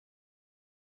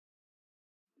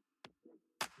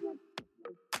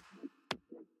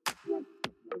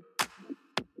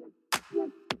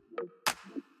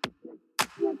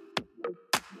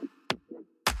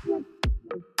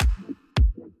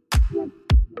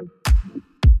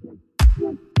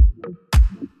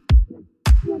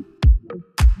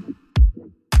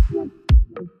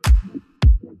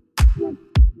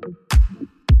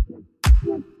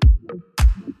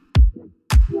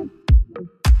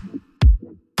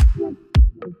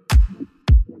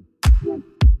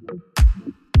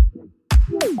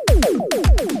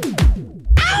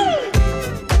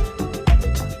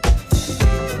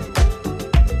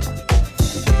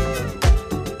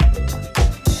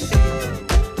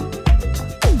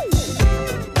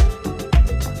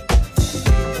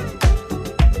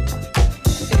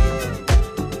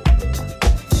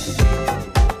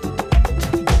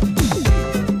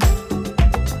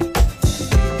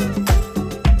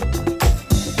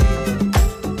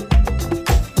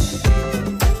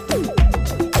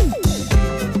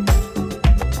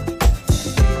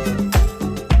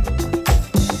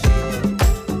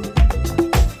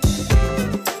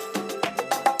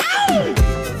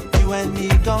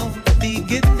gon' be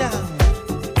getting down.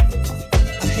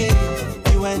 Hey,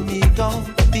 you and me gon'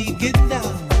 be getting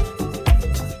down.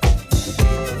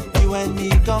 You and me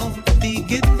gon' be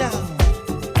getting down.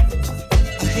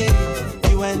 Hey,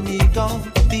 you and me gon'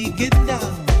 be getting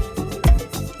down.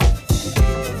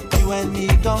 You and me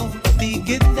gon' be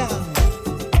getting down.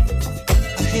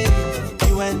 Hey,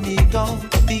 you and me gon'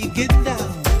 be getting down.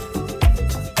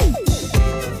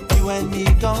 You and me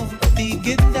gon' be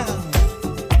getting down.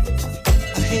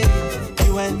 Hey,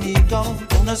 you and me gon'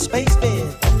 on a space bed.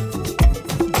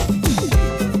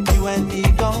 You and me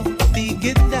gon' be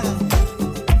getting down.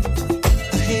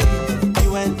 Hey,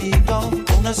 you and me gon'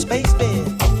 on a space bed.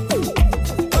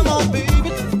 Come on, baby.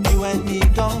 You and me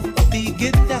gon' be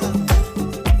getting down.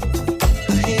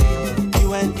 Hey,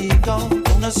 you and me gon'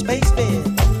 on a space bed.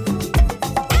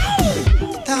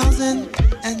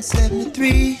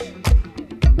 1073,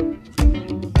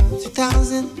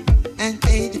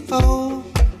 2084,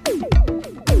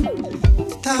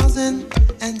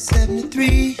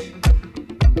 1073,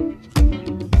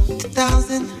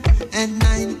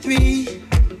 2093.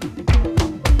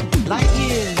 Light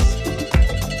years.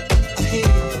 Hey,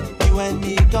 you and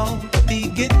me gon' be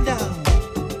getting down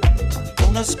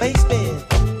on a space bed.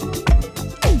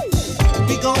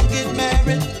 We gon' get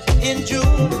married in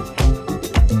June.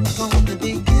 Gonna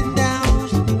be getting down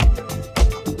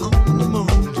on the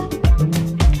moon.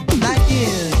 Light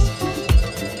years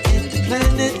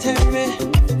interplanetary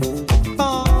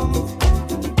form.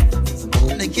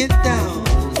 Gonna get down.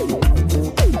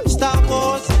 Star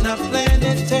Wars in a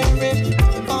planetary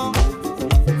form.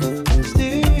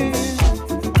 Still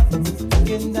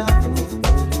getting down.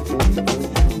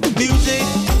 Music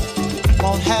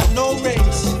won't have no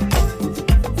race.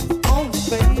 On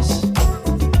space.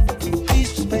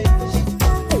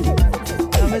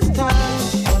 It's time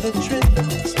for the trip.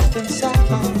 Step inside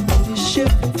my ship.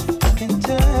 I can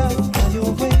tell by your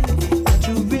way that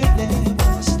you really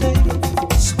wanna stay.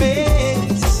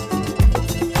 Space,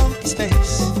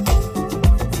 space,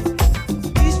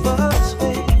 peaceful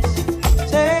space,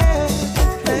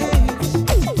 safe place.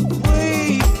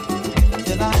 Wait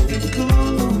till I get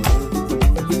cool.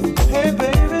 Hey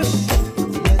baby,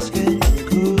 let's get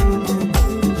cool.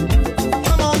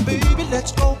 Come on baby,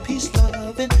 let's go peace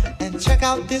loving. Check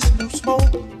out this new smoke.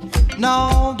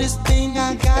 No, this thing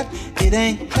I got, it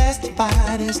ain't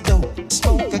classified as dope.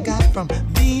 Smoke I got from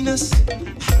Venus,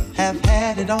 have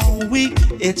had it all week.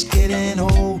 It's getting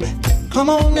old.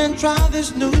 Come on and try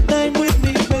this new thing with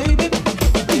me, baby.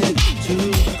 It's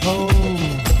too cold.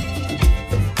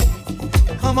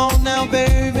 Come on now,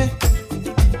 baby.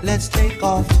 Let's take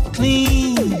off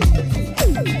clean.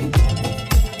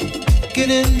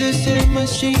 Get in this in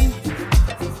machine.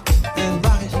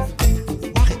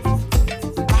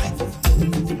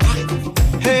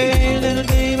 Hey little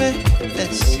baby,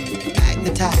 let's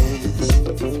magnetize.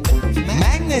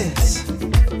 Magnets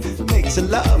makes a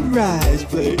love rise,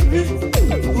 baby.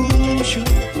 Ooh, shoot,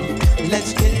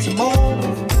 let's get some more.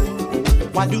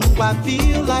 Why do I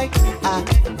feel like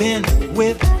I've been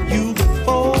with you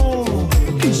before?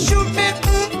 Shoot me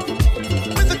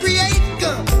with a create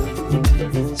gun.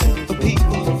 Super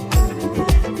people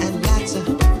and lots of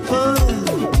fun.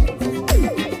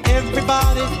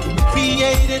 Everybody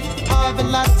created,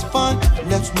 having lots of fun.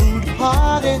 Let's move the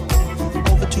party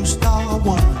over to Star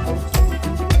One.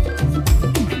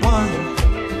 One,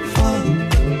 fun,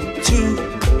 two,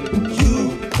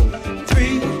 you,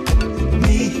 three,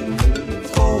 me,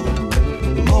 four,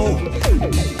 more.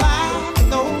 Five,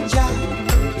 no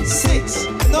job. Six,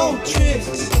 no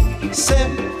tricks.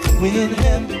 Seven, we're in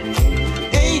heaven.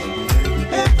 Eight,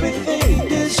 everything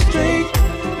is straight.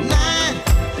 Nine,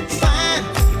 fine.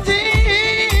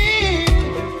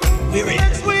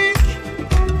 Next week,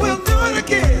 we'll do it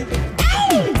again.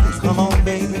 Come on,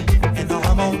 baby, and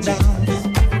come on down.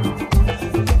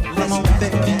 Come on,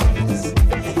 baby,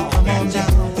 come on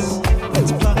down.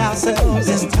 Let's plug ourselves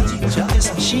into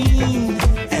this machine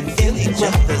and feel each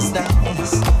other's down.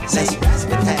 Let's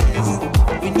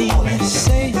razzmatazz. We need to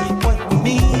say what we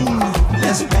mean.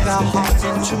 Let's put our hearts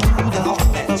into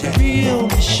the real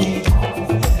machine.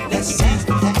 Let's see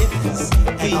the difference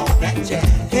and all that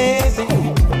jazz. Hey,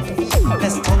 baby.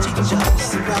 Let's touch each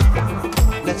other's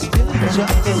right. Let's feel each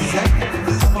other's right.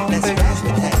 Let's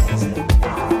razzmatazz.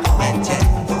 All that jazz.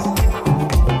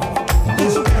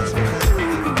 Let's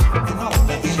razzmatazz. And all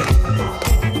that jazz.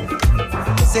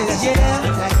 Says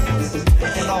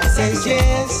yeah. And all says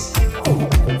yes.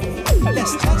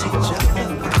 Let's touch each other.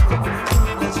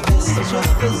 Let's feel each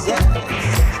other's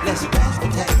right. Let's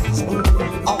razzmatazz.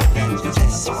 All that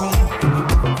jazz.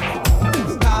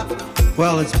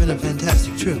 Well, it's been a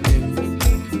fantastic trip, baby.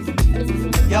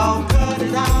 Y'all cut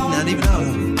it out. not even know.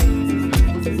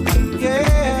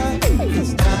 Yeah.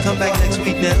 I'll come back next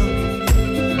week now.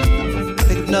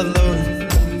 Pick up another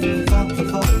load. Funky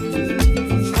folk.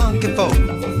 Funky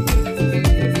folk.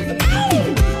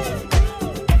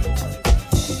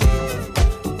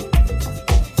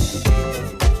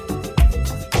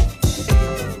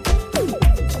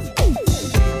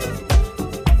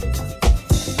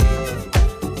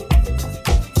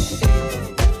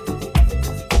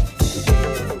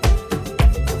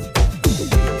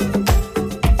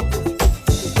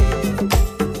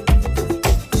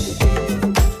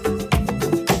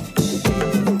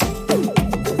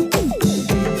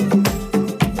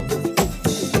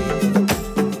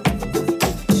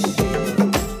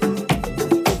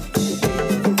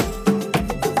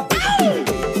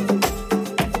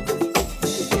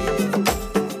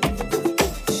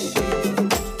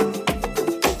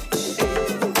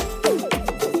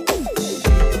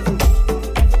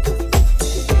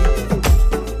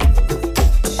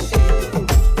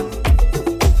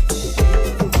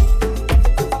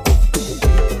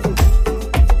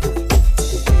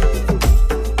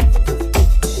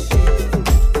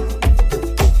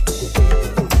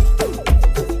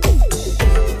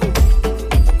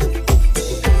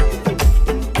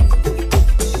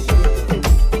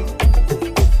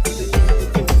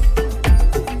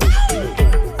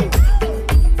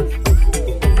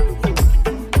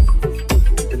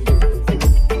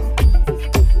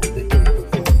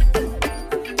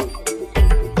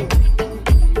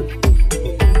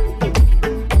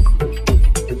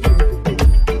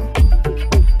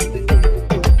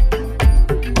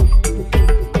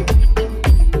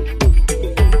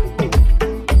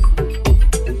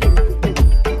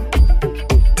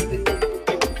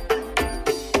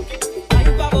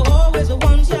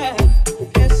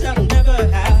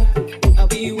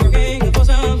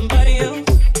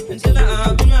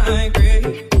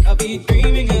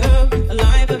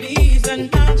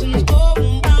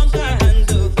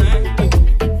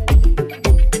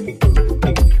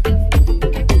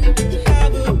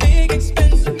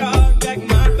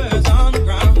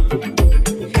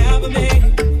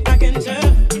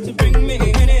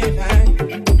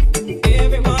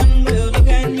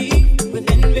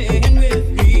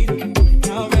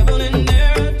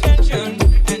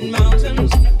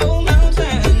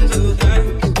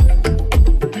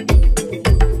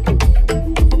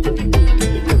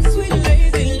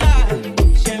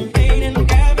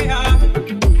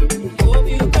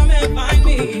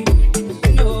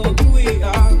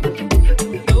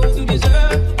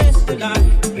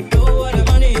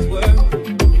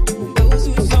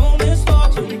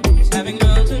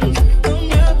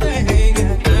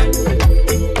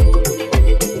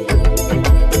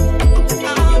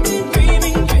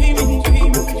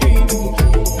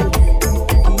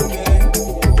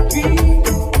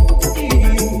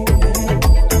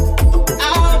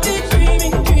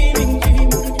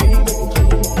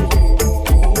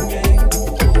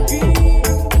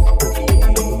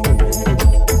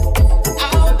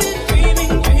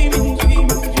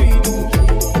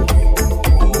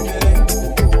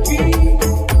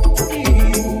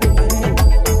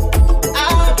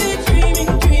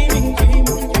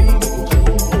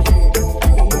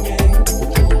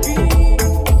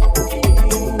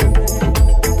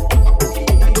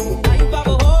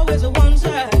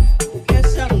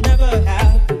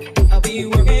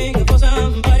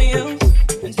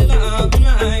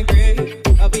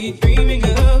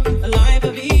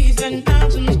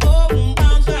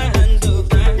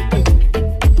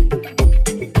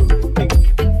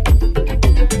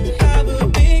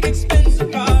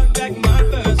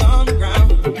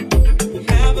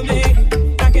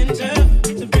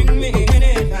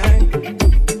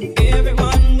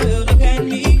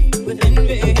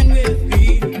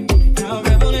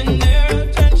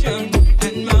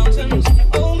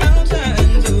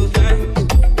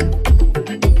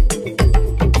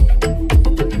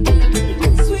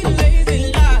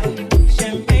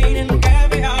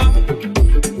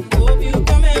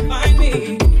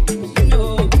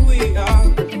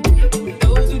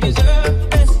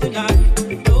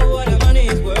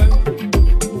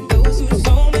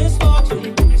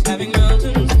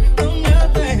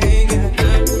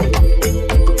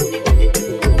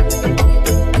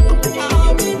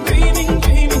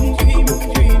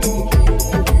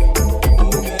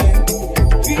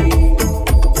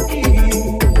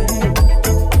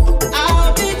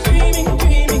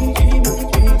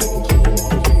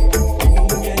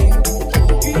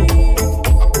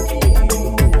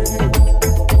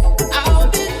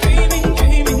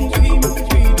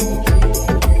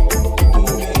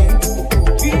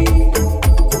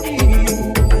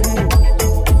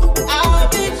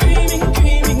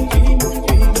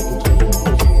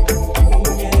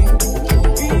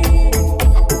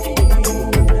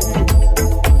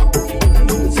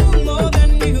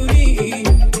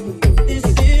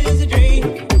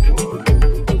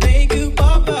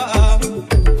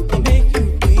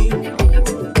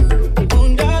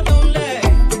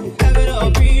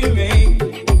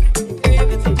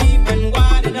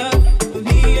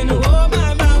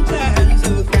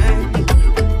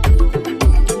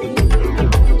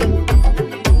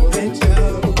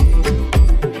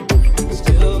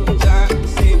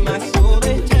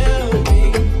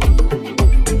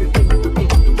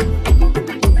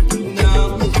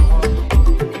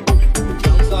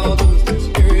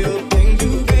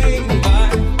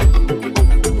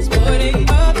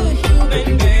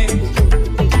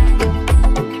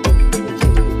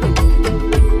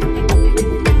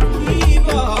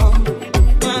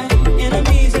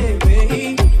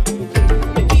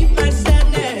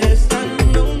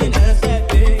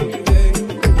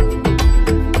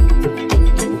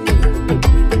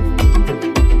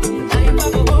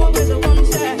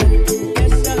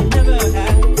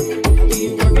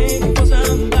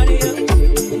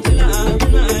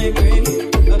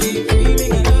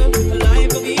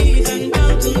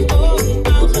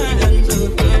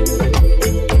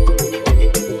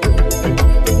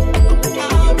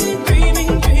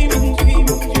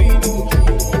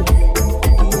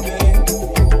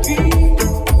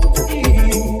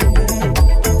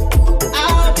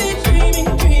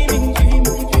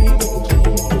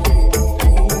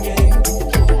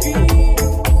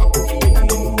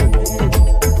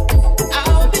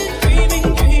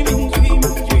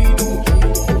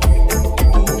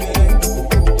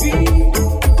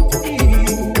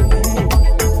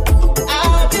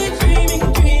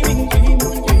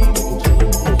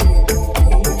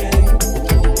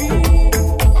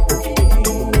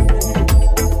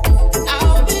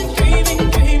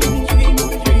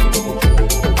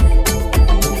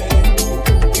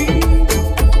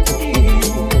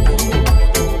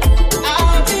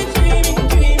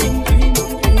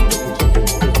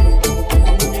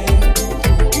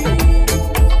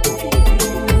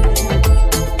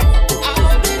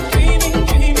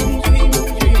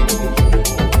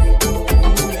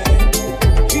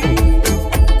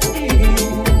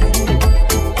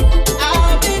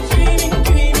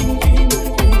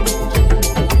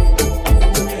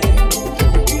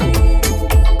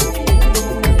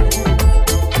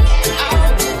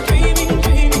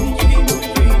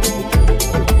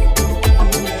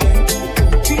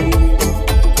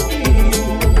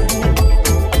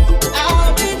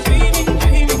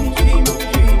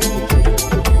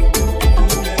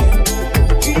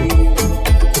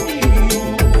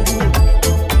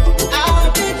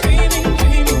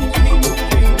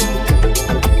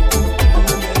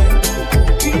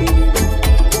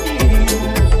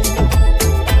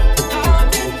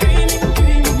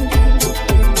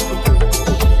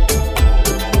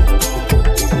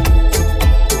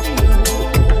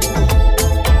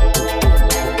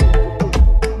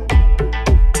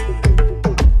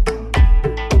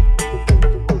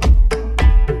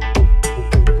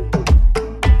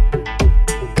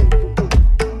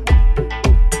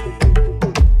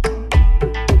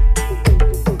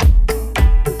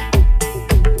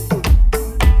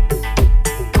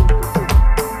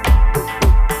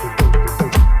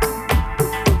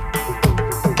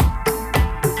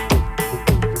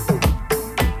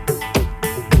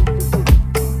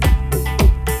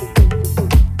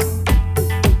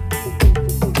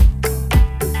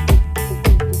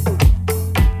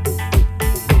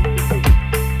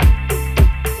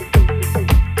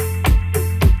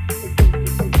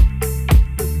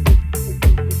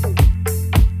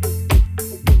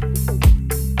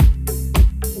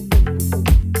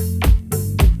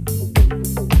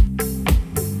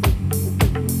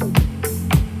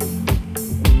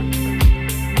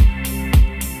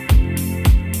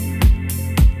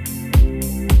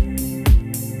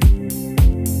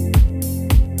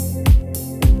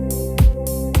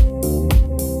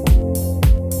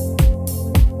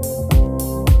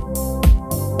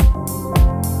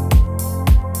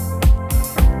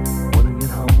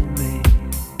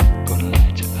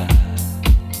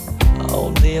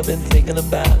 Lately I've been thinking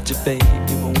about you, baby,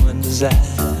 my one desire.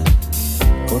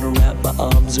 Gonna wrap my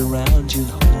arms around you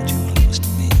and hold you close to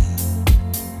me.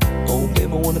 Oh,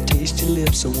 baby, I wanna taste your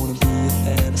lips, I wanna be a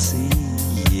fantasy,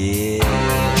 yeah.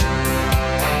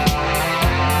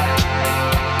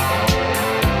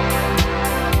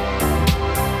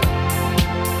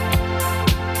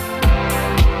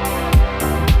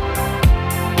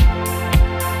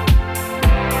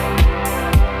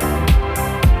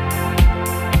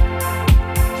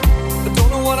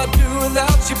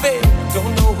 Without you, babe,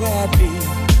 don't know where I'd be.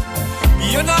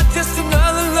 You're not just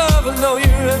another lover, no,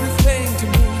 you're everything to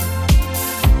me.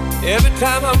 Every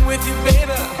time I'm with you,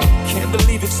 baby, I can't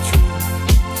believe it's true.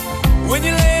 When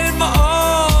you lay in my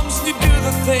arms and you do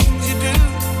the things you do,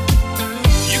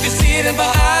 you can see it in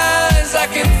my eyes, I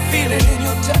can feel it in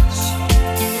your touch.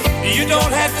 You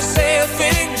don't have to say a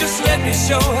thing, just let me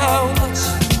show how much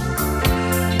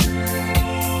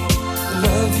I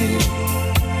love you.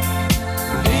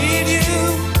 Need you,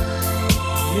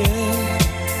 yeah.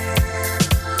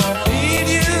 Need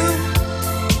you,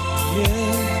 yeah.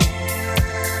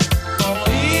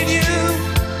 Need you,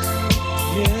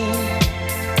 yeah.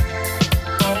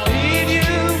 Need you, yeah. Need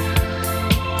you,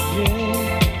 yeah.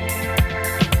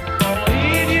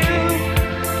 Need you,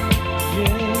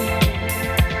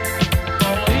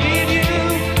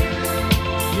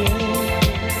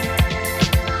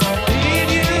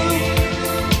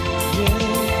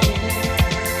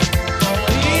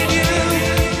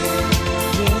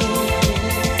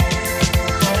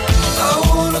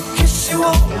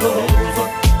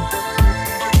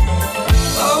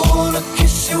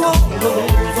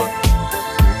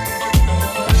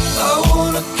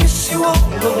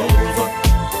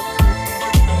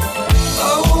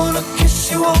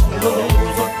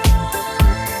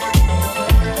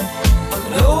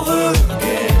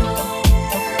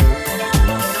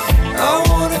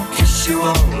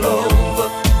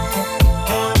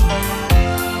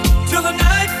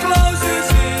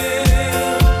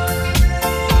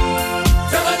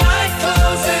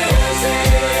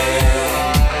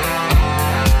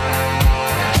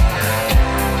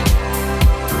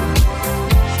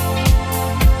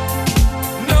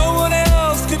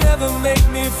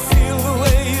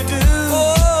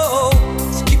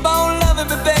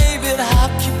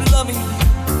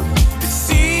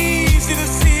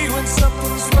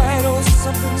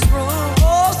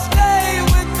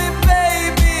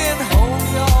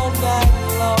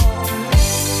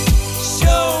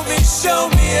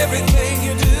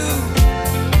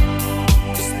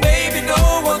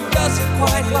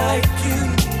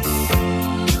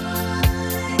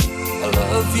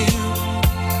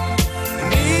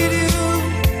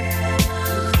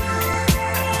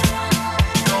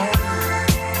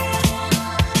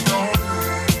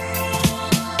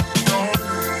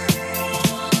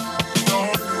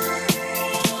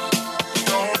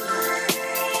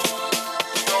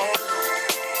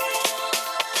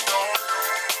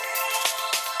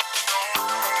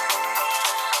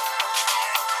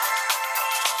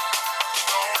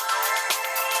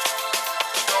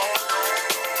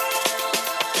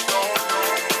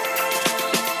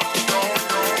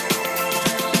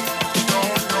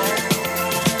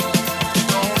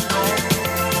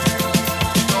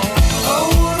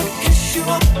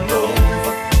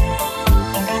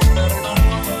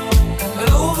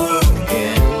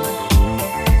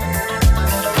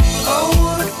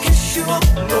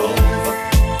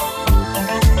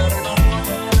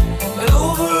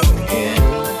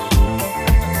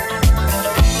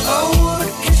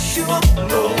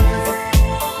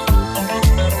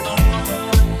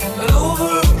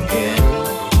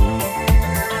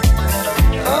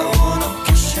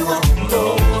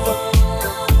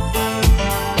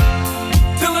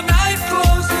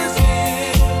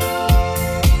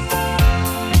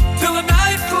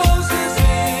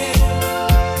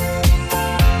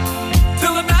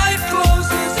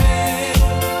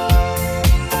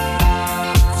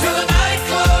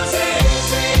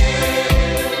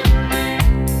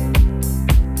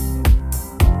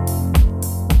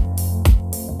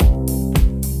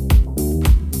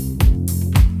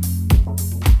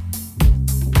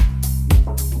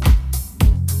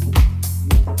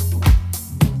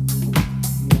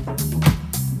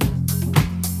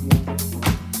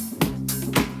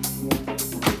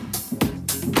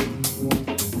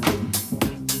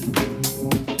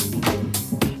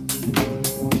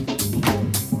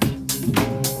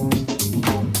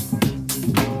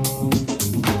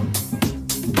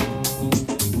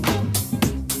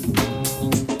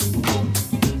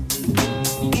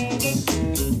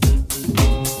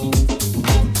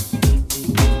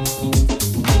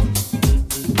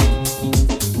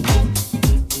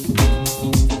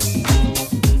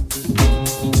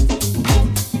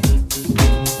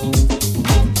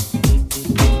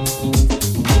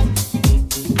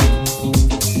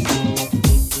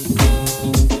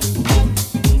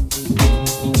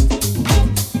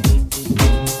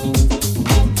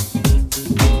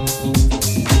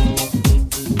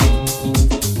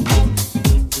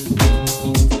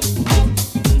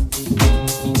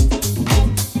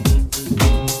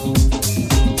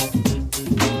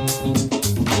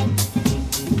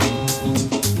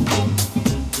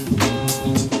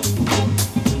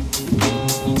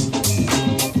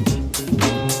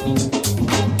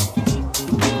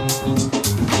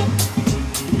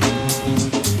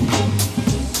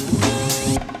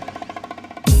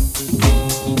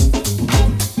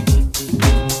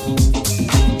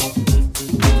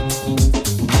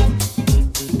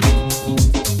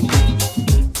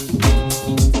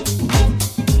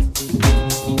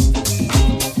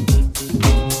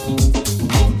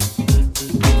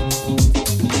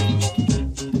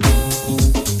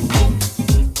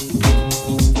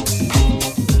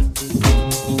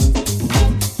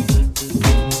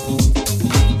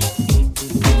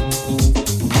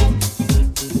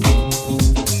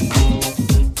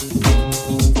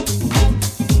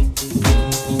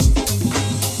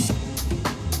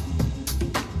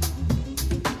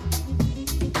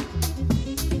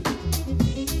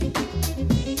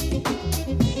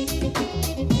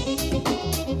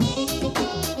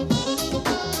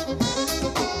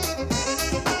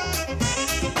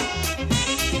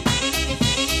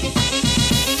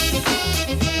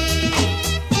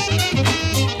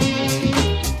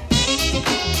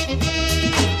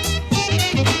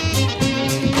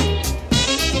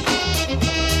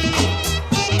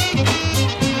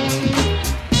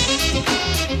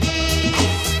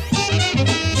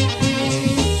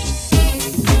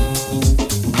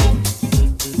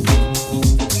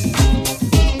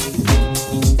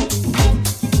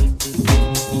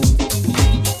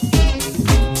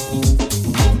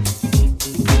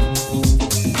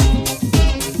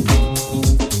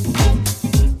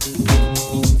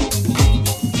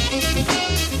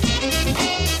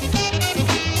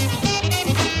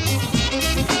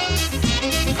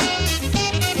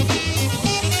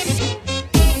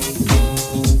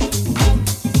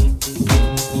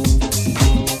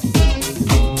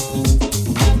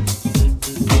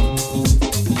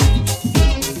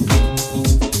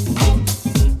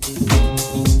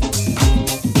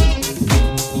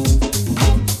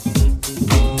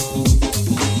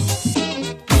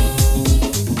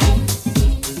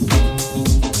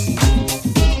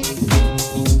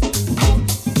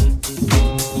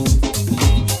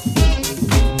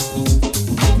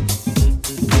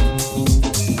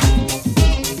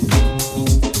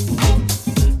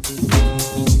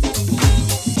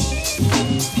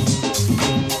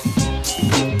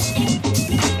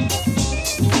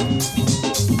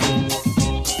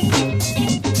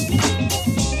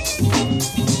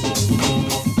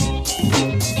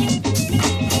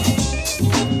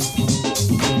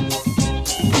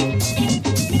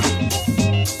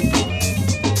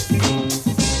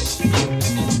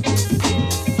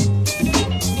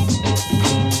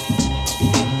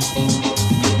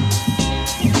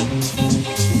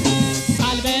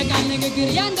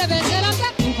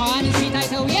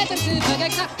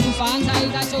 ፈገግታ እንኳን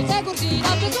ሳይዛቸው ፀጉር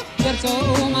ሲዳብሱ ደርሶ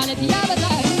ማለት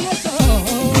ያበዛል እነሱ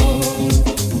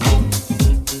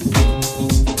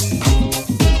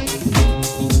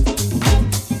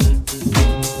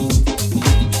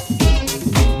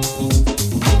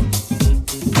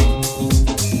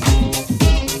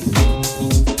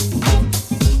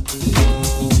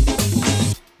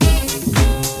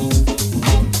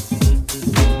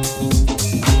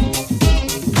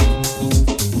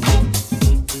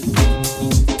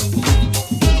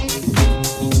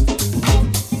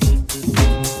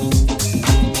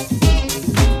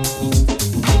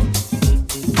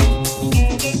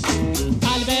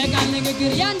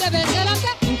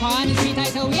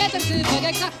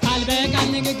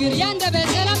ንግግር ያንደበት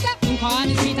ሰላምታ እንኳን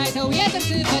ሲታይተው የጥርስ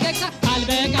ፈገግታ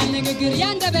አልበቃል ንግግር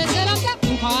ያንደበት ሰላምታ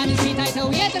እንኳን ሲታይተው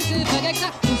የጥርስ ፈገግታ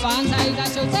እንኳን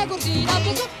ሳይዛቸው ፀጉር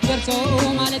ሲዳብሱ ደርሶ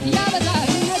ማለት ያበዛል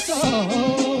እነሱ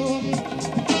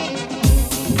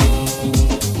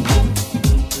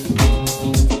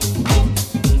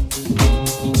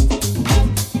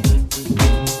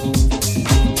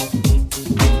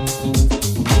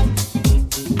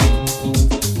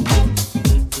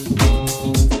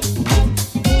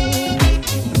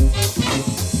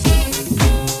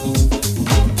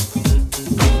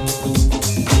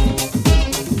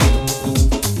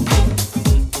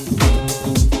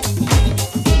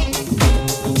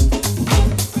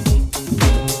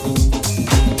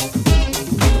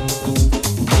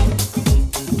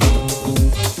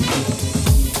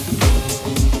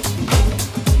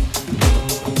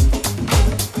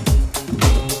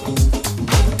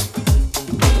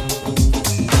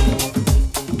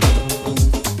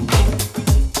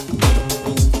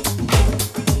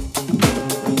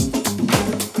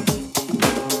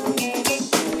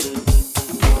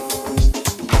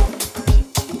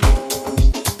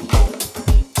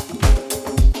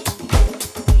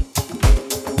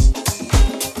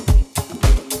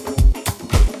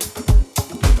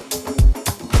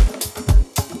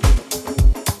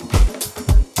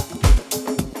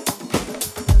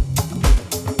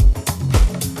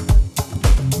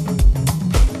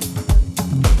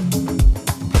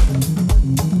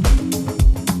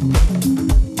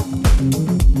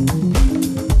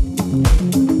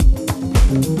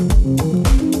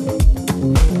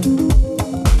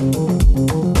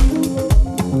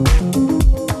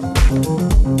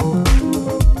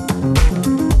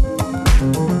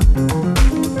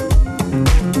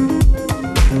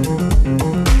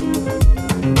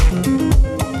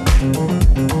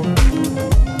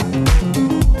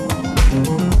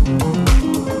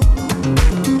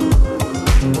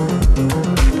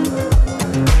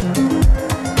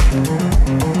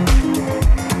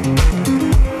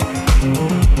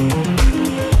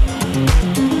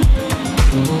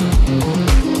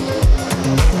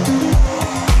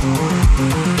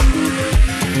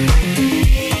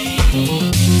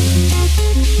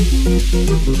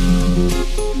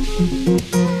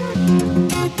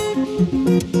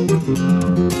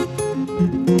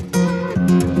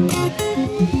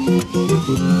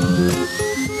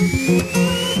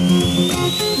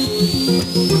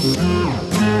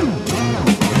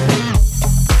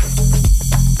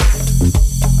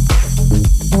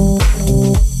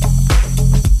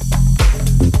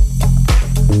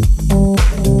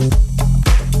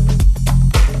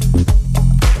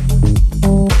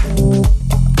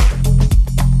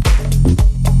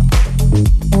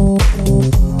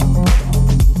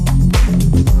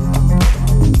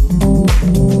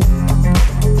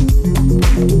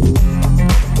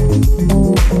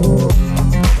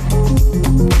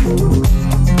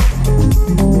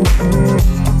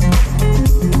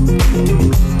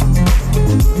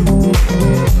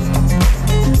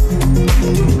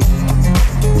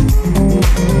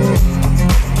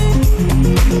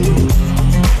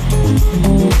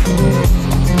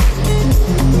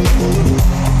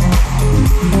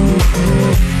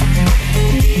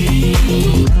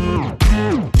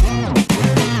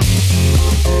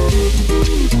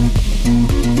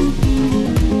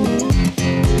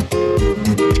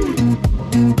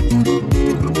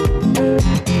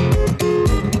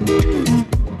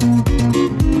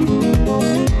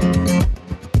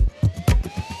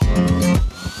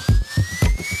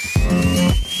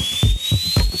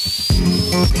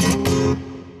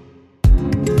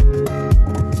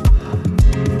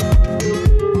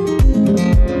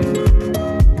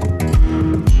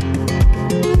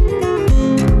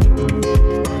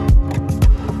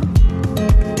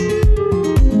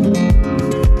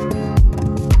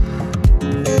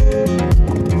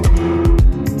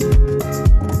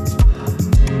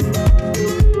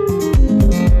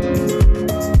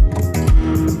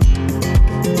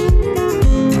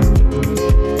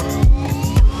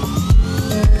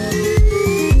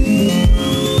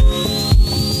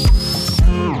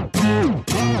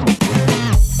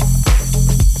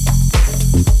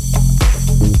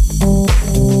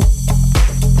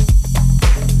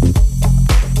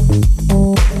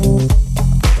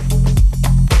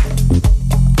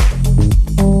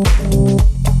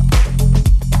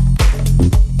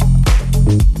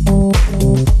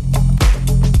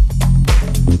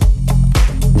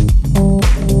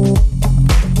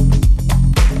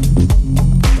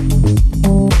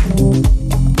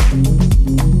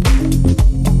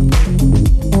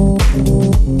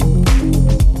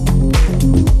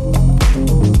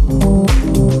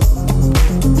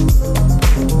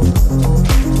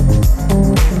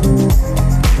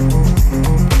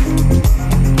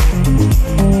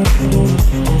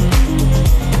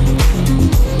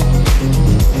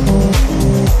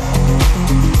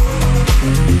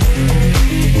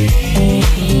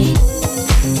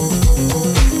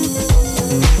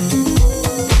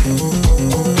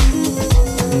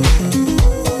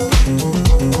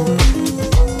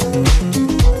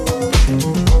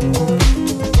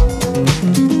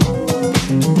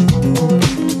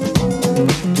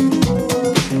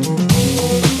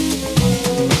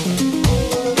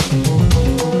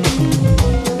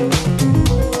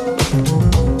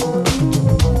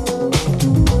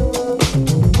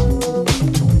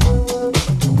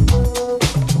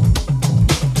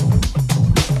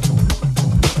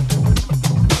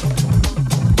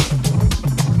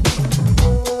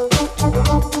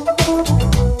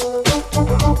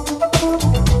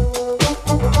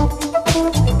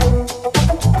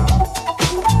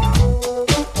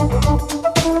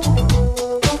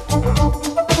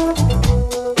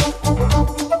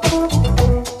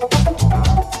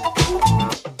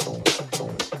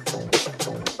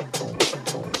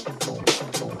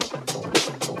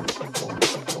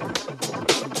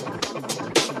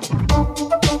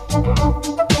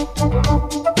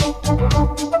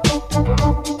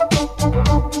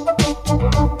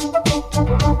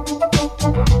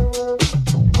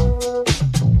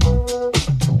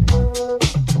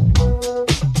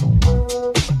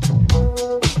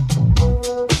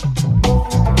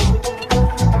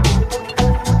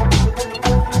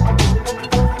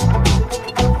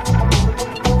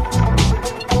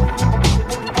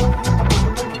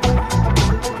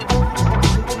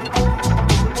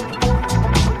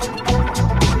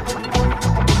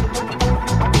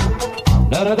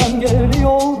Nereden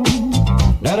geliyorum,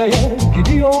 nereye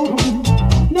gidiyorum,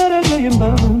 neredeyim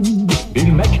ben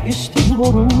bilmek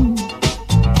istiyorum.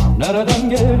 Nereden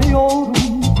geliyorum,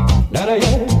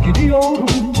 nereye gidiyorum,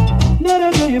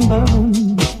 neredeyim ben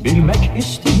bilmek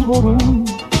istiyorum.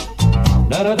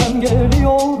 Nereden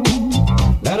geliyorum,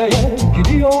 nereye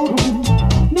gidiyorum,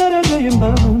 neredeyim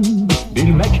ben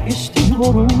bilmek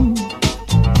istiyorum.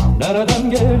 Nereden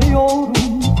geliyorum,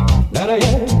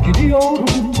 nereye gidiyorum,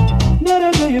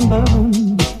 neredeyim ben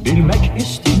bilmek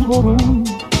istiyorum.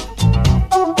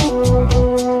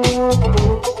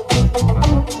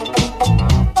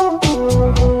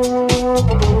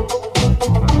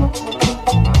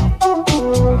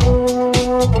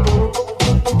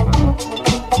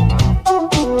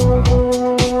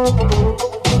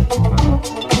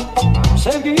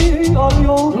 Sevgiyi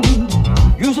arıyorum,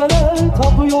 güzele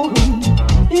tapıyorum.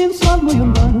 İnsan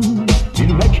mıyım ben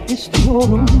bilmek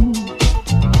istiyorum.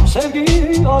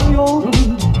 Sevgiyi arıyorum,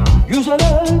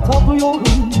 güzele tapıyorum.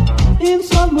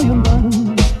 İnsan mıyım ben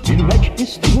bilmek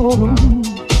istiyorum.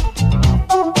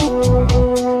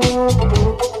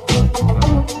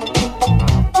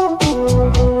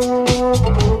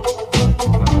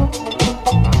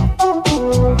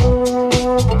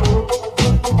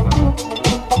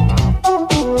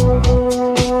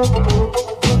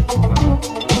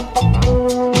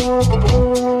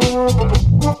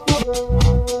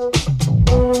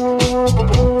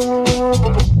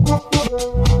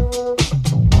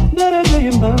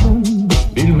 Neredeyim ben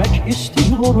bilmek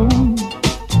istiyorum.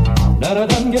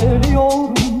 Nereden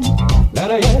geliyorum,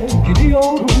 nereye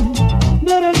gidiyorum,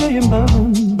 neredeyim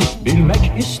ben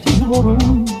bilmek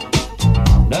istiyorum.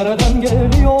 Nereden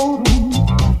geliyorum,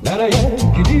 nereye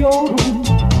gidiyorum,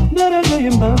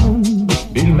 neredeyim ben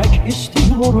bilmek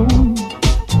istiyorum.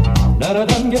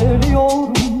 Nereden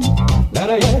geliyorum,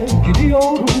 nereye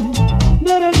gidiyorum,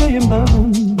 neredeyim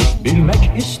ben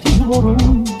bilmek istiyorum.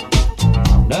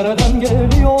 Nereden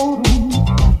geliyorum,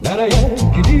 nereye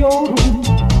gidiyorum,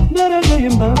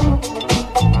 neredeyim ben?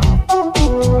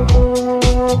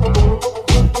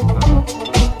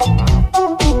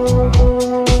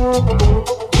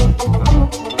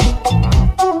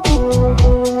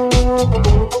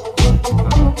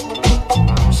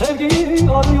 Sevgiyi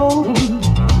arıyorum,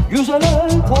 güzele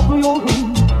tapıyorum.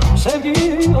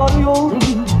 Sevgiyi arıyorum,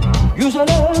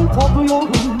 güzele tapıyorum.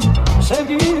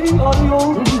 Sevgiyi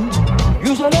arıyorum,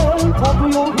 güzele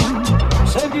tapıyorum.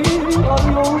 Sevgiyi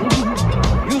arıyorum,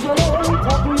 güzele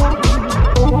tapıyorum.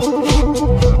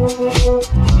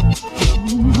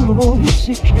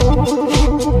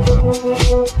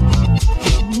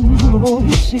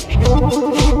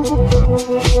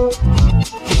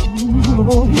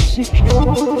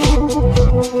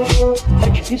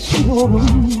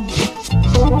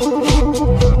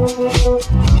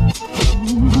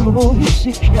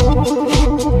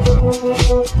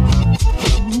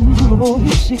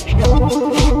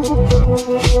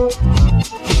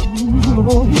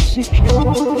 Pek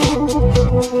istiyorum.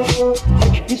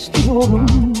 Pek istiyorum.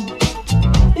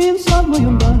 İnsan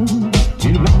mıyım ben?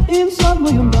 Bilmem. İnsan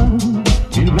mıyım ben?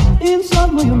 Bilmem.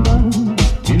 İnsan mıyım ben?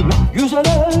 Bilmem.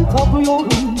 Güzele tapıyorum.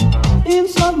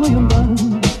 İnsan mıyım ben?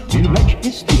 Bilmek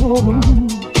istiyorum.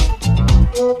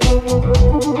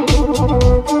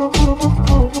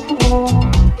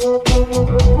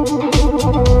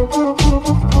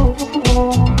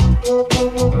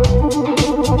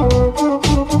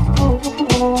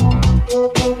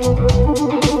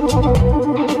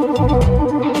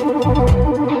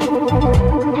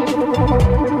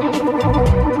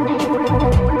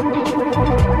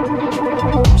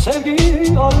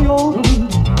 Sevgiyi arıyorum,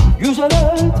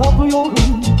 güzele tapıyorum.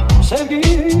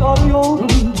 Sevgiyi arıyorum,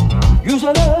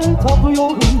 güzele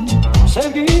tapıyorum.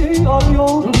 Sevgiyi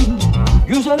arıyorum,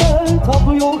 güzele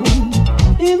tapıyorum.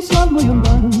 İnsan mıyım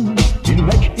ben?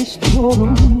 Bilmek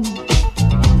istiyorum.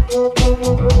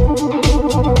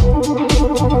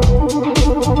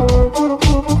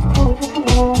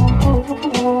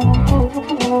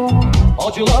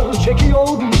 Acılar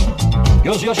çekiyorum,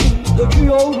 gözyaşı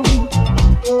döküyorum.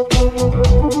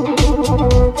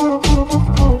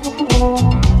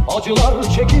 acılar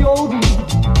çekiyorum,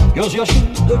 gözyaşı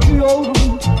döküyorum.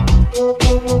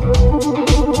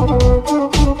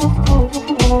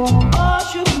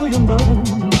 Aşık mıyım ben,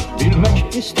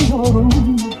 bilmek istiyorum.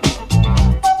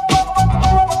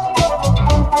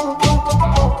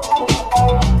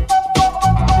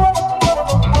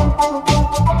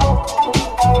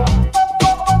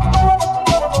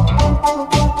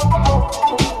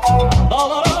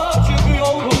 Dağlara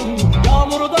çıkıyorum,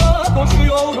 yağmurda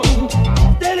koşuyorum.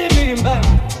 Deli miyim ben,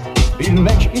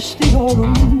 bilmek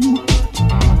istiyorum.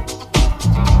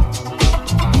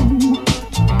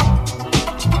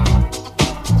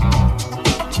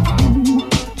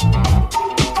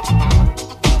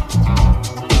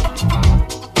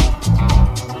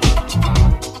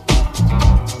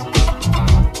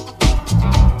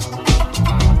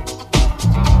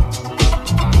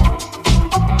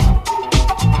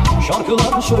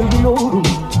 Şarkılar söylüyorum,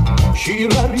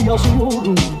 şiirler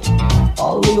yazıyorum.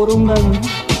 Ağlıyorum ben,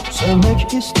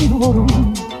 sevmek istiyorum.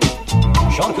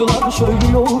 Şarkılar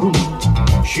söylüyorum,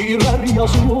 şiirler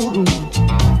yazıyorum.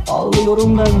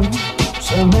 Ağlıyorum ben,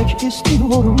 sevmek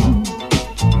istiyorum.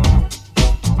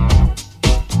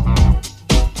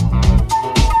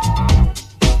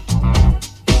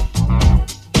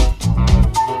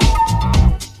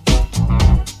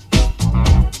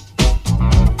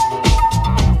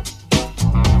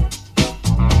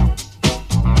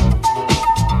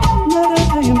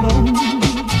 Neredeyim ben?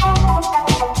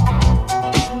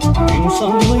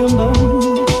 İnsan mıyım ben?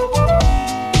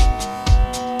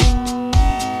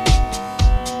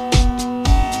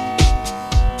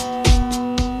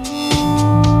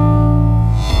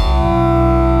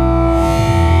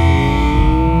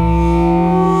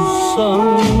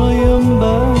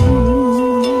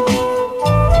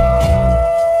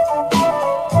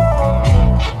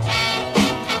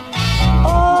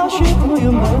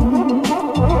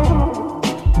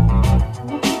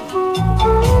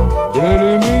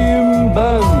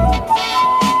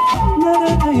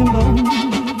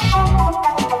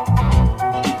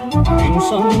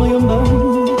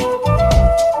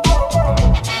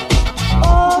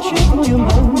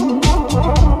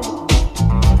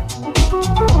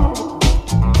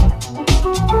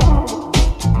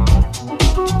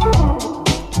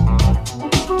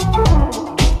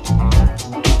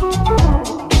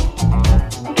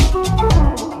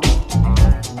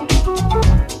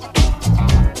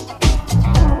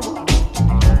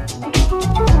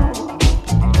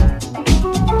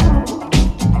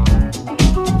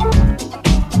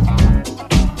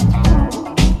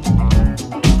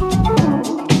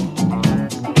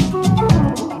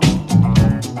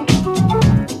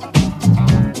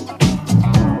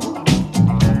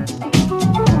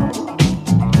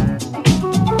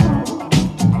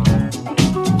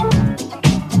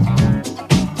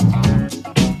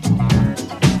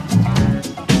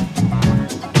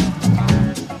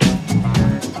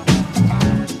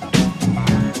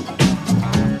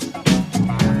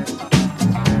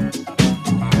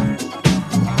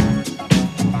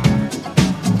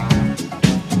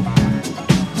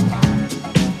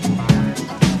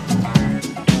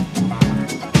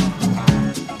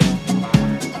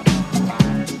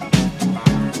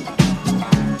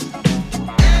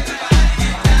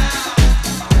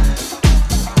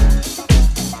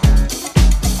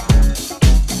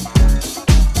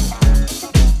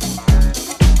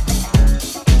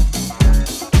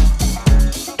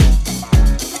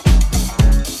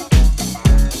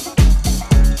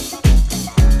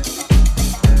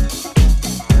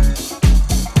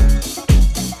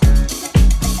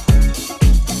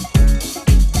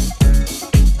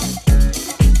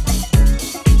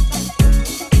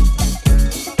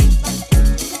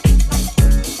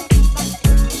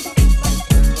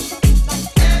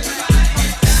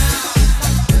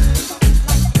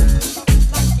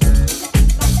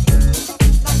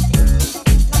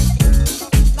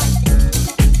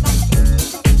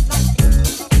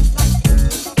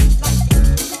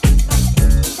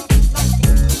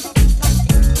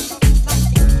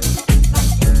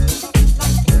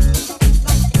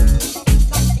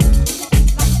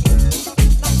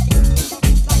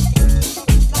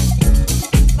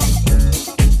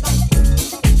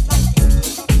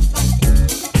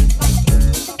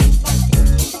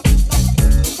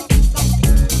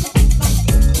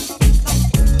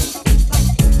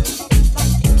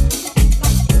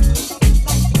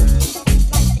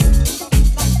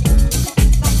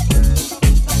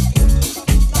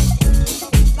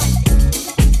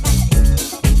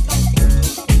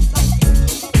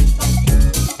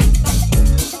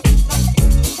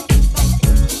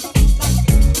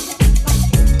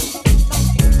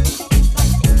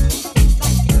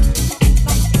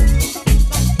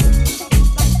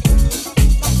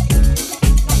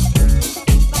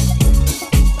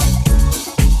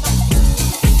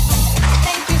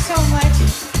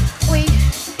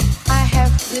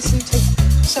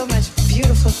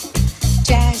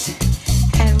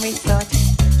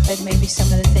 that maybe some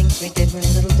of the things we did were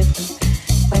a little different,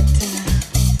 but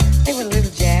they were a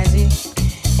little jazzy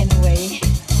in a way.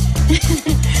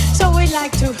 So we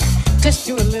like to just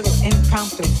do a little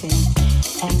impromptu thing,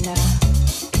 and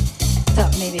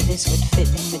thought maybe this would fit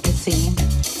in with the theme.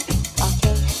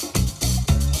 Okay,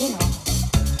 you know.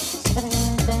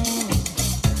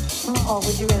 Or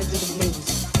would you rather do the blues?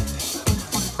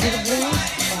 Do the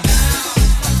blues?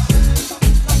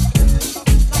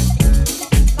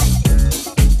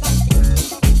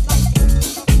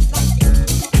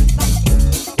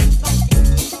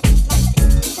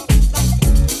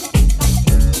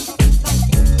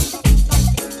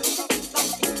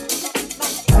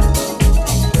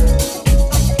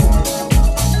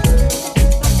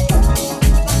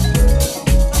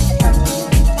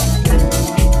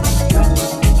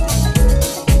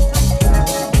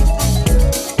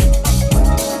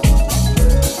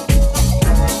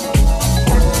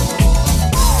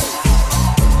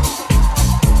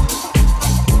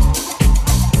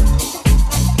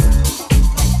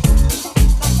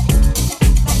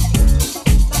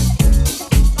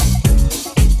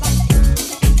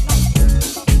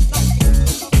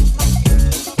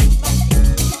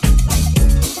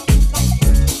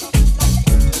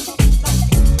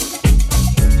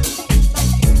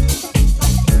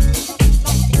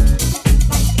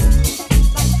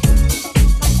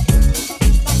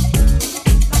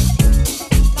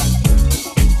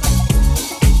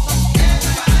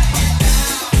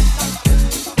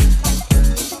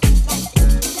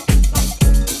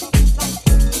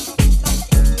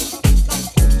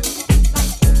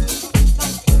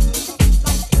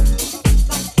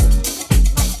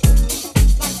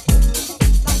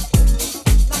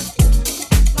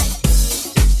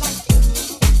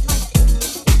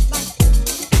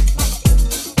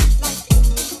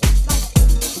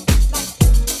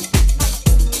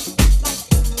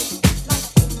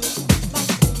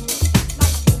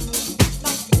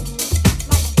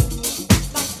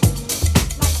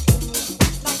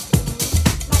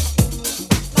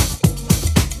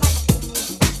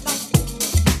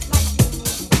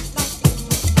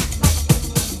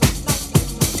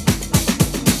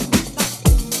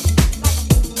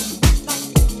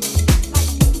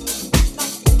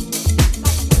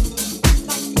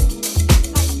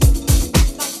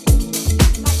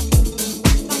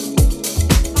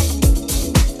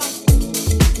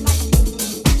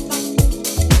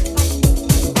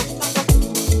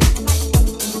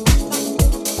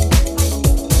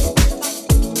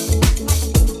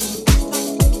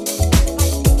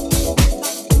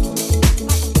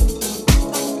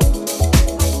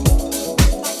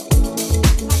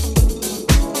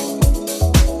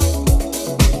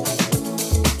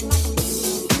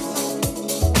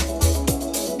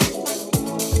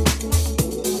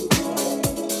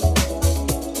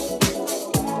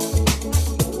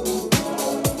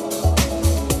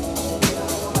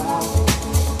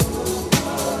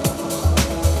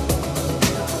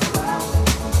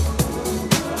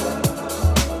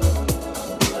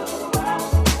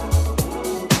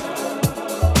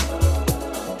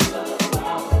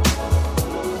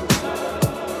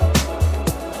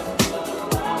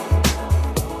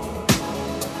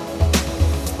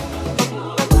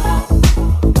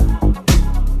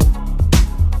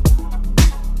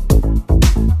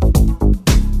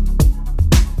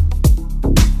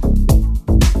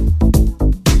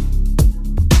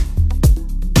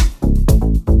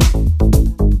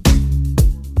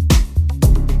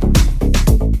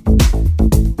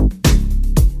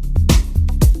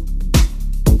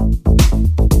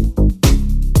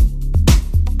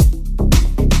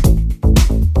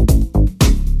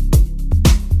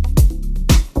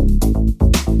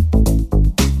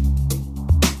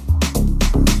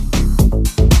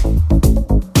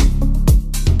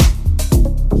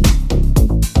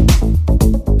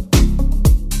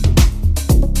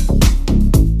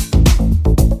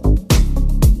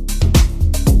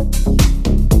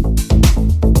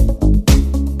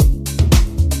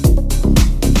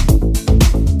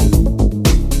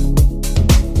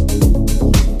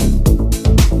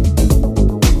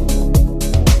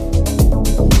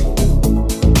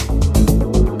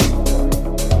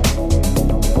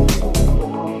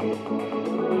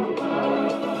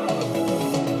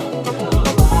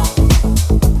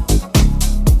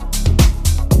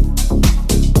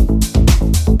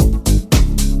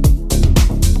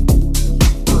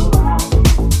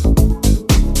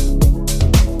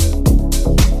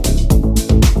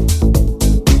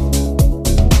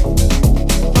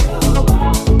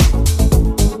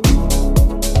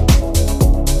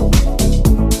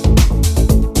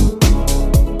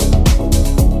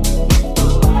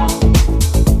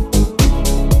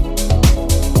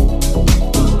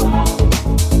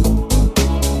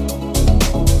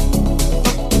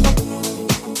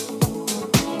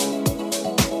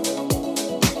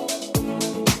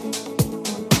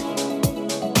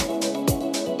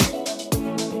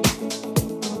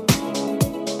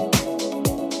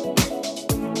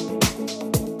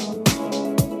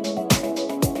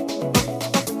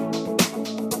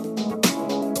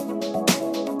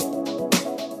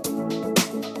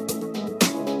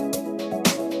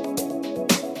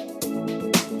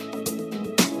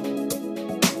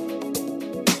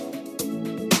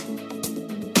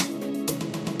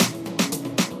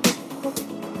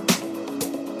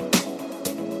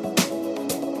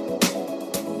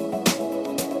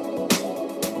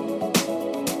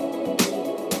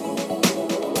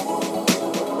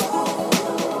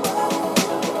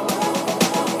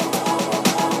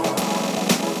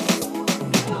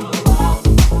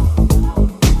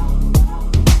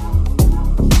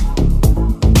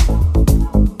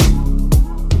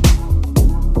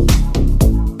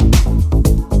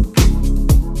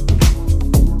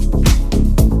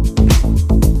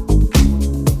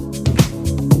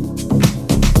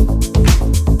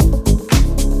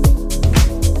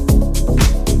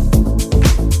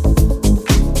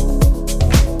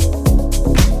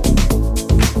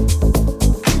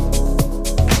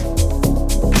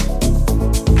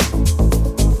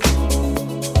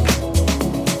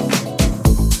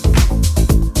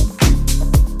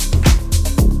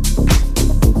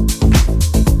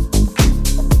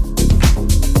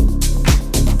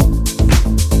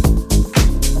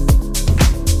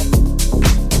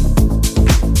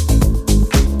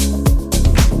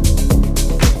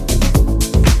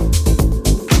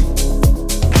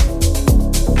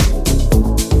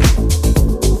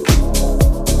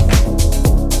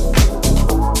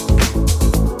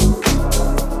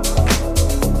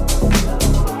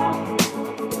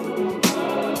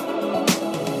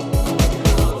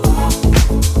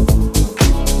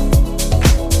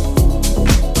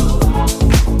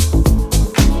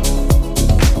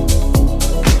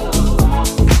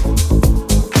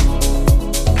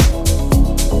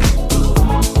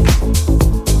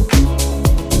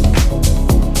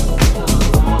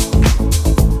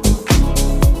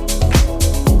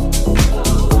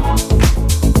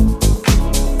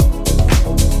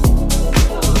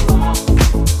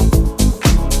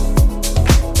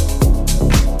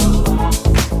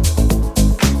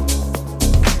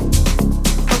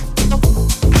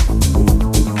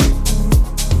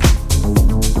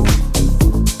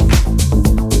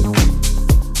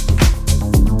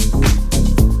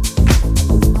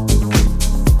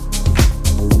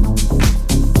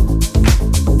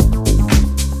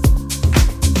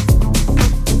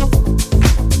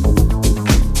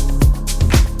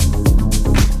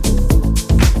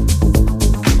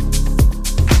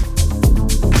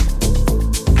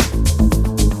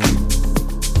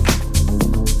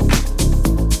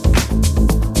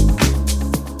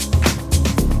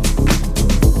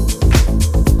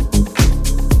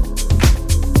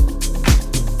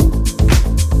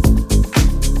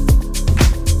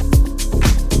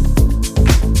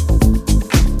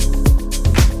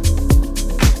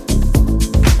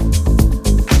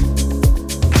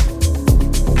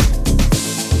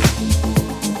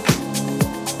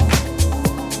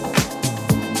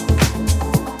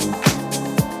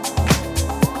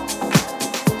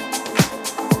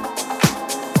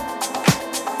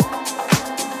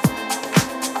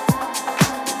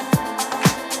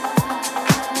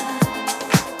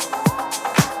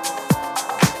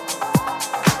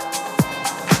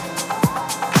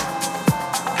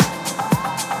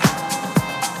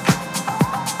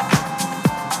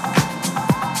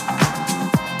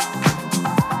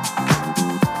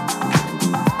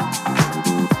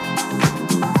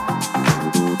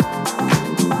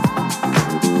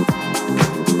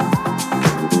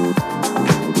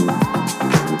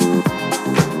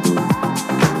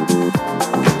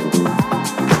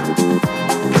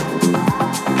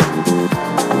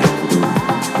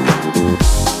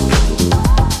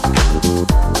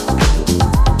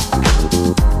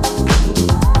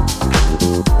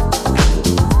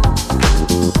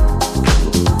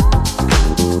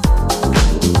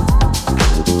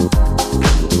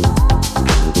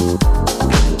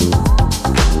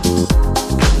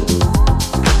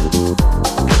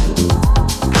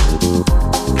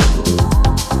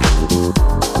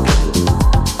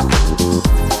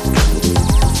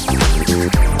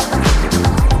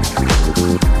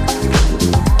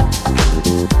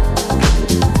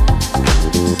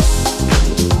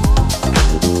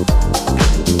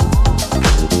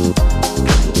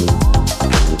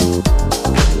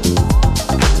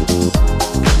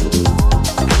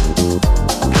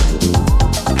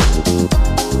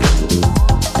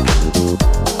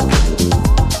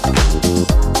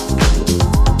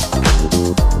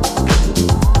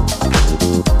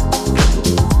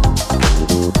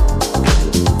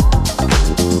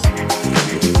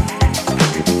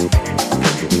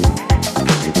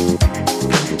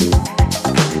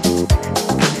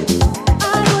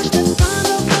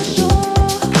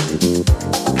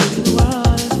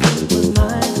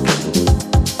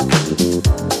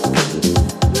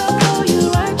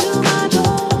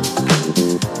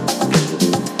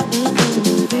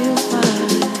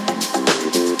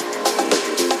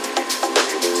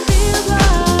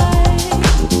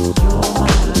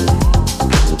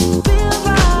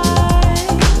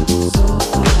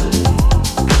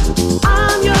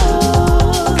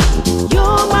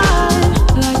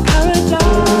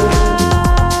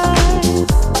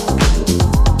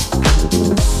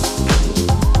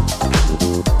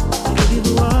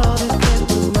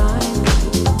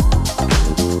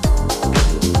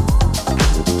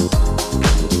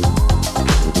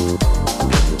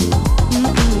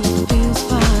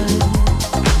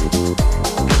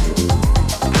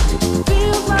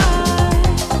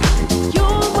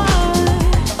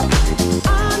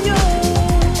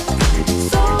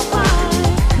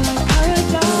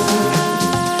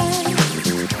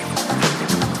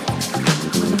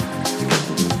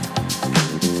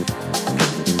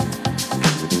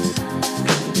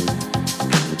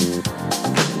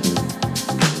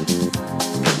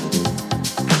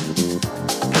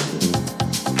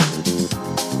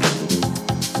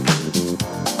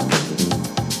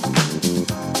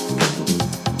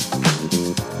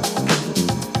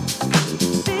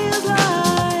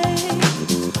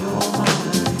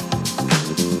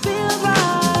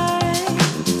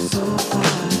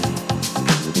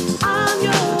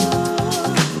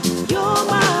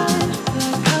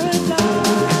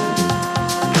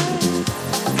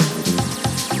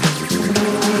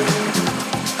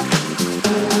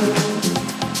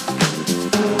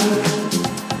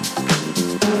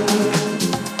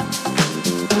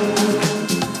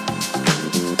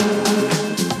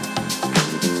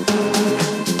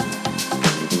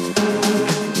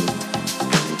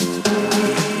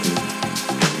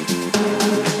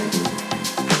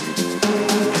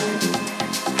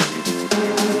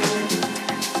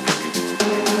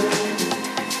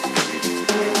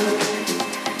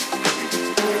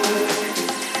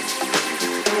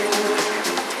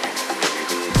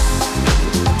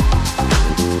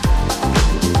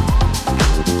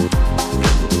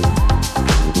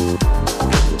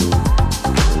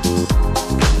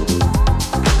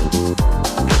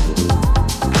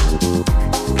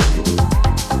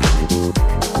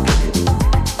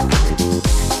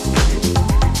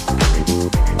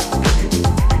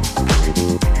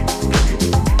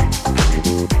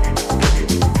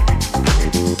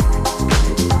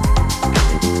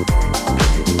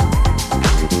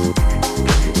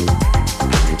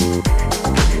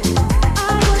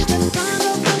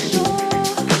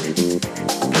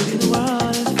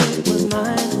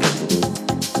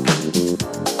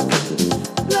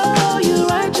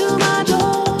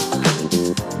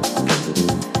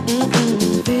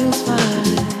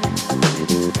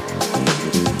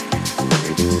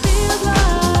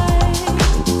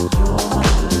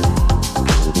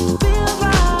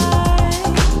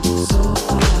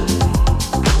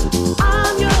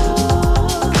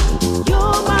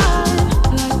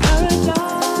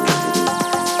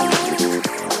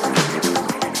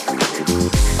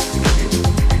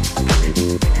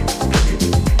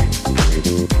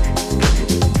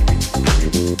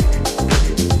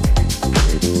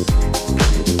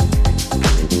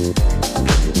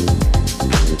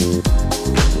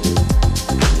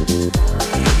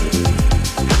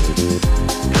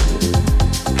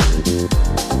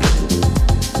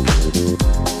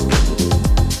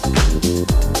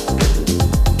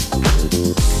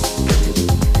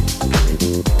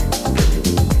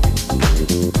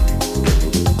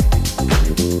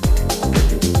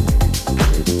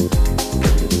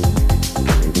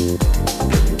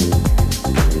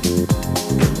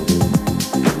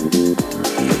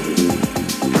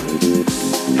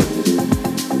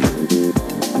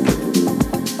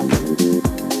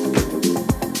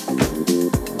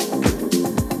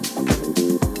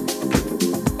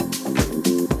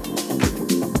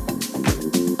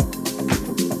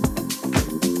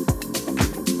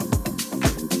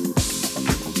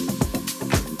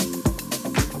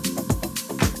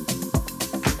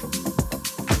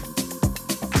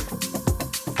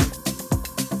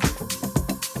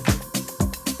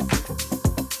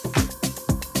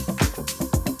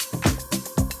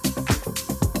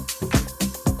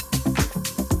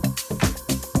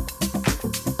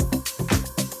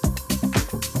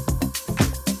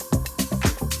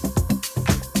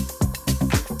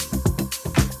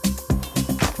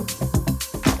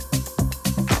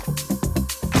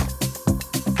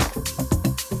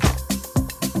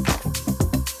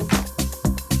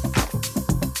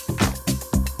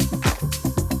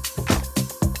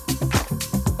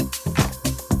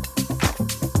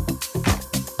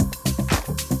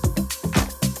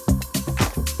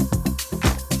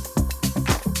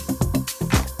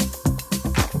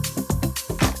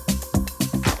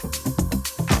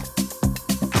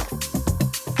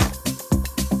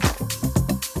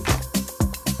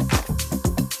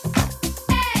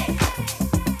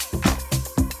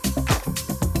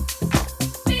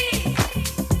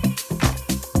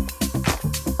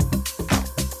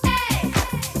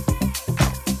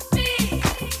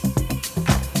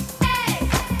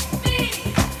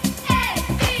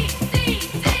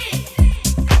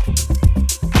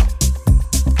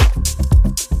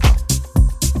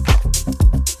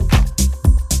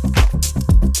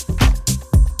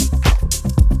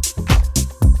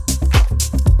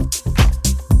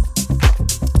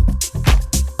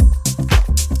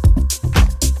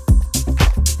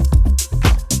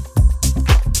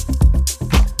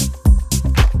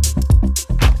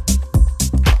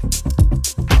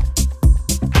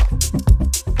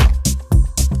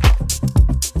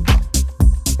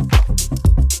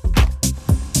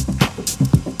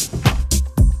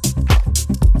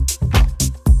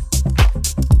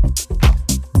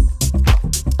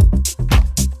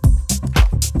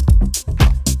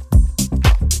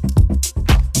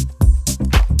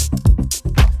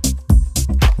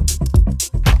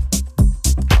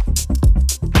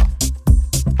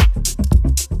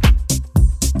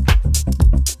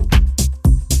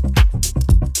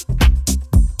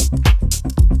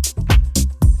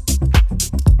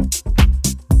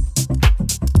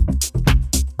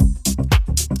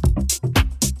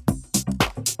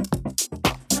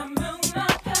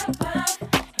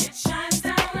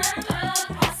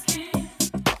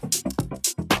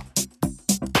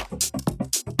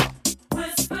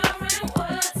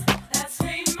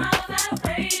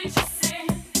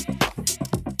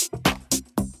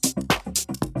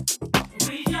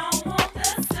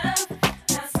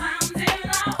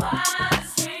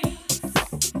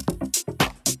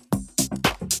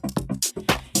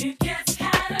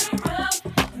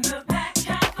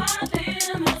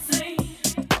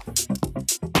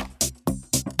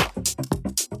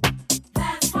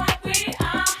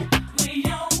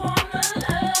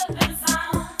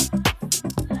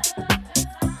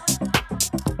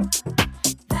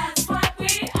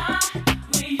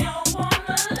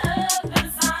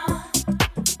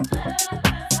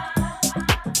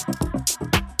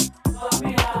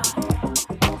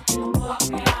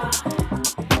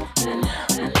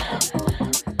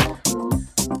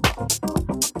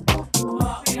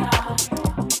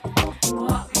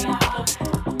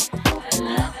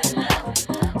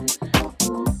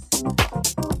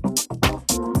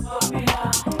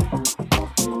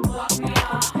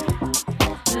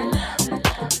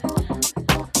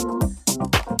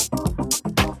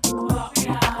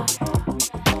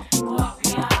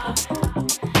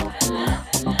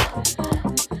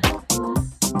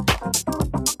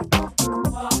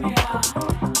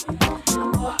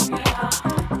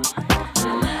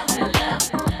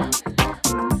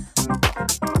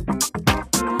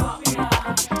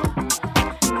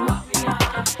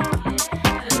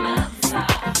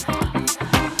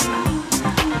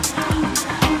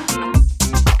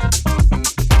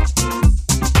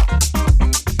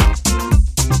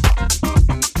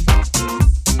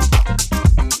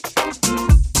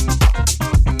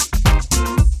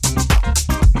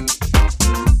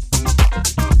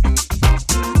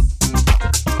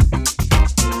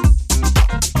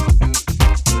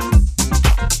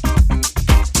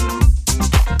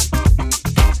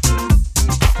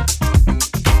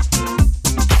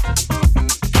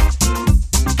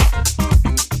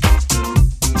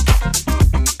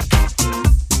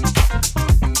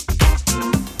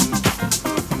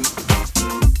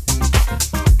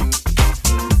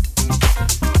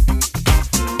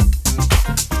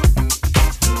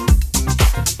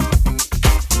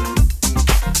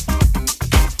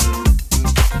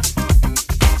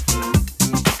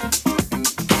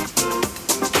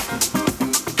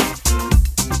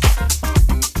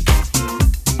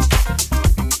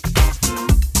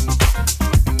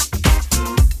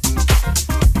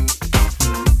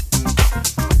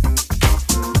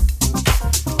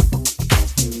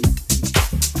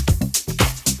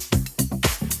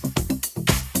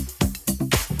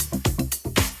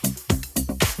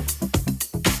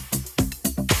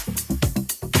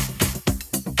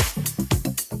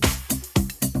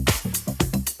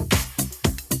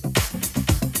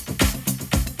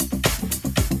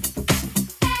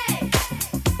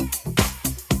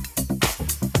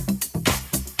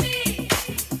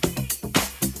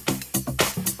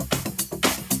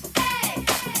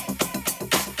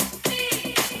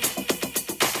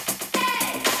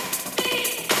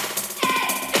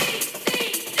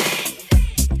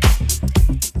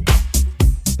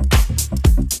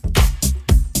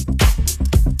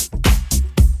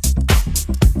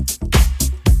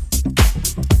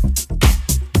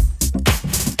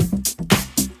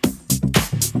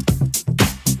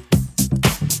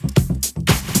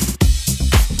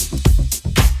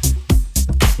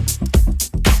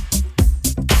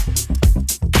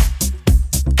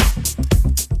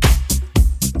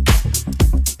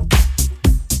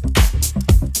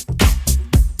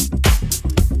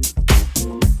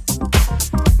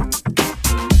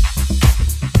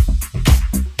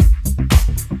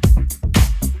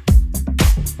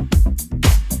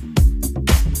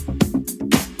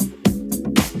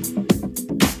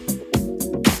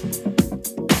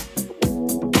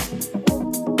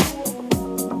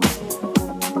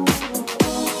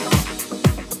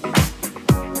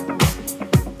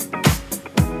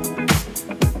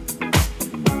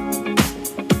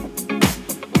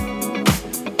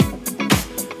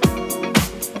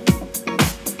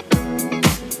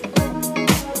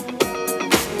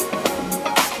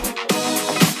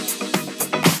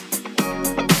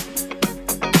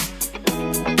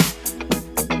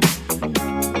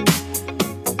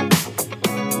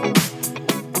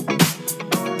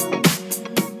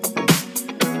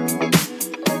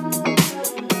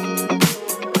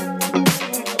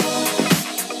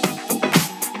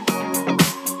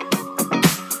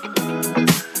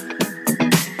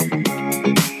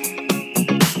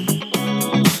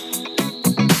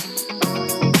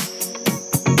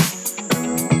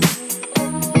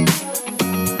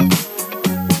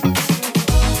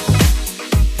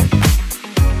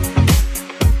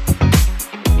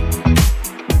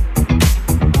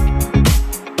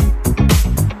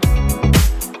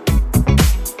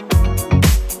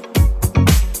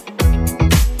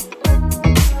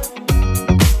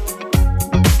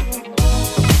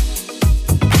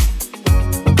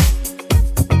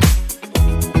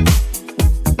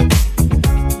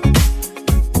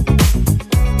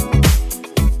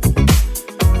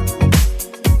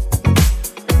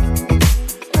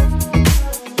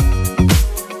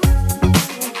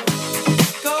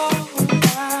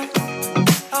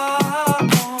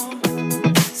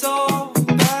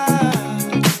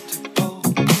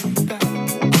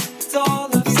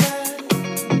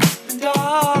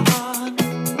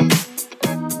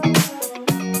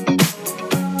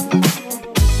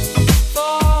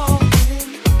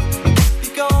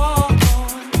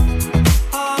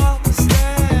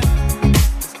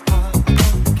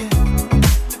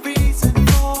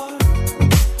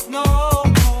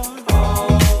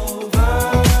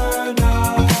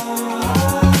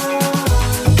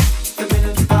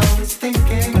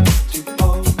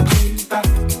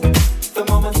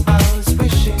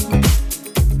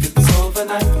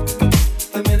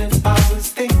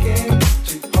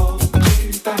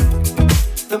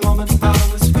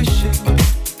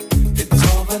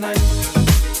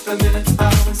 The minute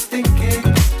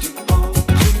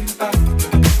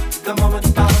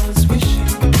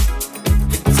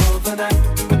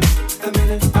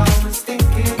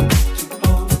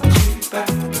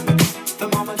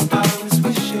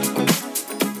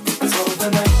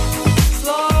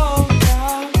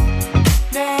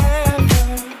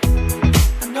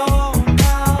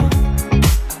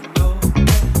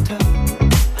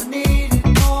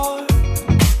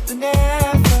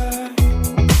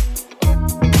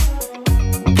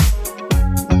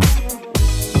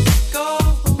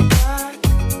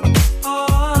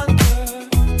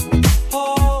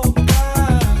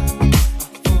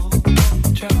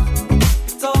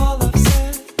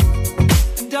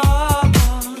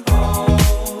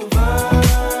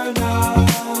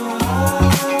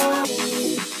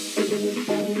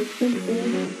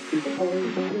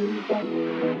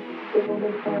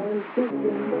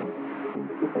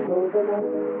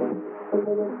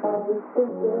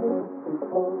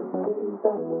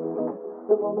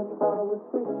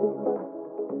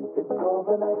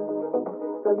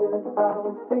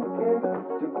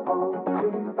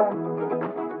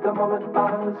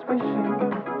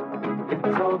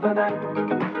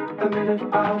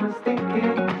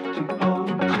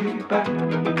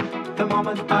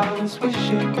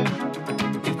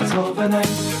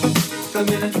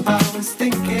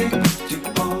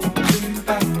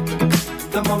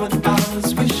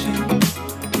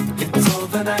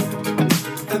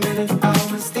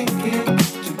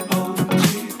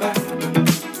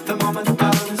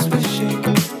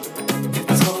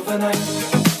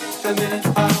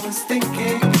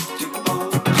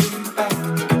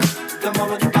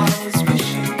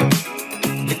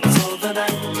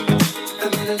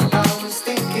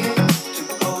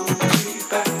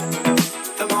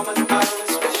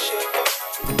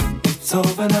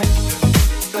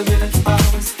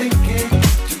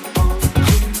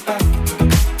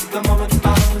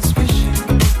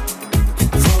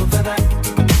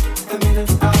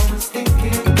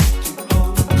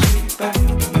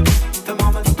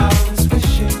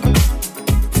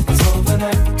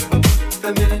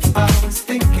I was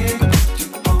thinking